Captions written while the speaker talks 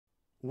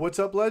What's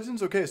up,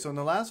 legends? Okay, so in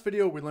the last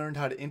video we learned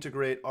how to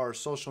integrate our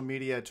social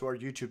media to our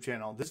YouTube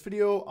channel. This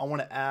video I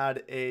want to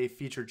add a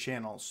featured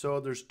channel. So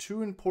there's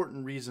two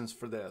important reasons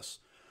for this.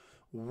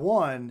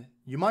 One,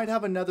 you might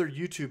have another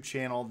YouTube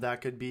channel that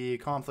could be a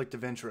conflict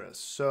of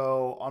interest.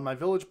 So on my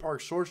Village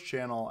Park Source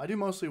channel, I do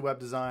mostly web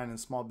design and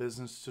small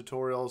business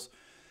tutorials.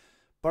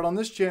 But on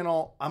this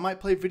channel, I might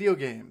play video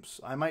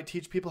games. I might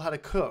teach people how to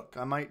cook.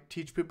 I might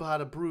teach people how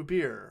to brew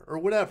beer or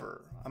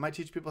whatever. I might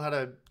teach people how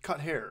to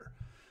cut hair.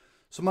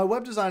 So my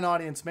web design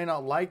audience may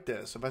not like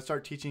this if I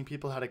start teaching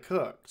people how to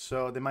cook.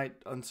 So they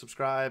might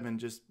unsubscribe and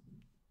just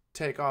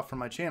take off from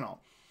my channel.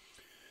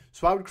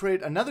 So I would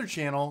create another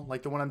channel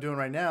like the one I'm doing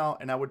right now,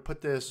 and I would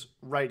put this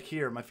right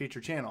here, my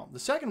featured channel. The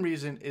second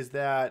reason is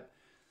that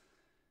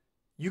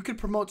you could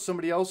promote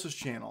somebody else's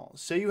channel.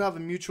 Say you have a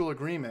mutual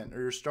agreement or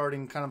you're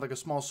starting kind of like a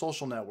small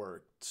social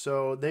network.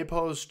 So they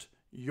post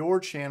your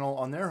channel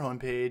on their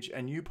homepage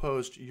and you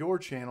post your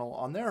channel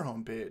on their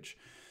homepage.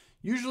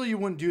 Usually you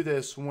wouldn't do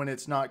this when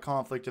it's not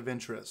conflict of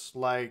interest,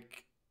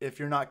 like if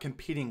you're not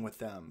competing with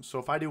them. So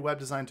if I do web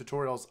design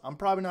tutorials, I'm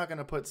probably not going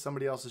to put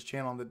somebody else's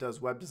channel that does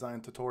web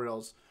design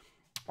tutorials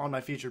on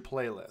my featured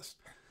playlist.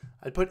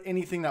 I'd put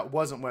anything that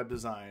wasn't web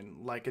design,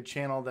 like a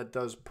channel that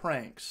does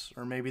pranks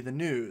or maybe the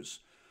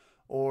news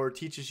or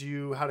teaches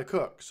you how to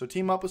cook. So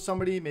team up with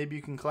somebody, maybe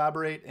you can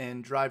collaborate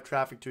and drive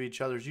traffic to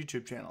each other's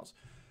YouTube channels.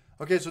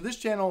 Okay, so this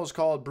channel is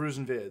called Brews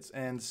and Vids,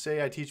 and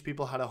say I teach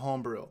people how to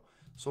homebrew.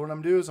 So what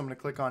I'm going to do is I'm going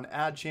to click on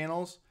Add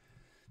Channels,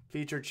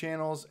 Featured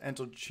Channels,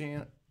 enter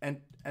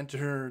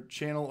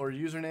channel or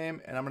username,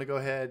 and I'm going to go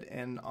ahead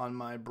and on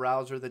my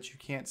browser that you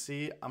can't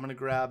see, I'm going to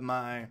grab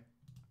my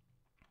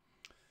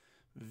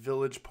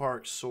Village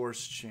Park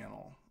Source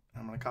channel.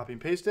 I'm going to copy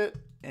and paste it,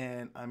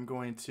 and I'm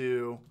going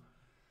to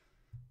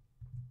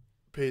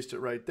paste it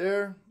right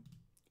there,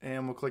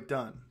 and we'll click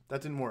Done.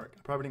 That didn't work.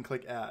 I probably didn't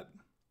click Add.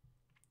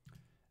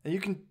 And you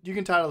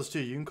can title this too.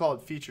 You can call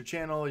it Featured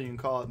Channel. You can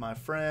call it My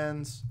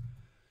Friends.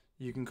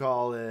 You can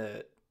call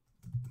it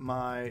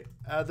My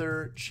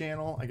Other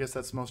Channel. I guess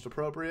that's most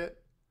appropriate.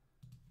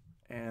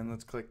 And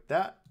let's click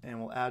that,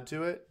 and we'll add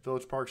to it.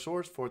 Village Park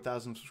Source,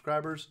 4,000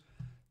 subscribers.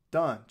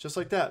 Done. Just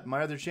like that.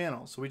 My Other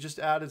Channel. So we just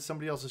added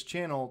somebody else's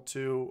channel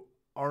to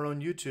our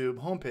own YouTube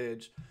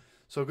homepage.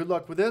 So good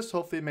luck with this.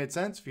 Hopefully it made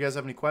sense. If you guys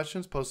have any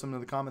questions, post them in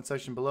the comment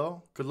section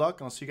below. Good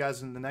luck, and I'll see you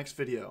guys in the next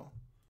video.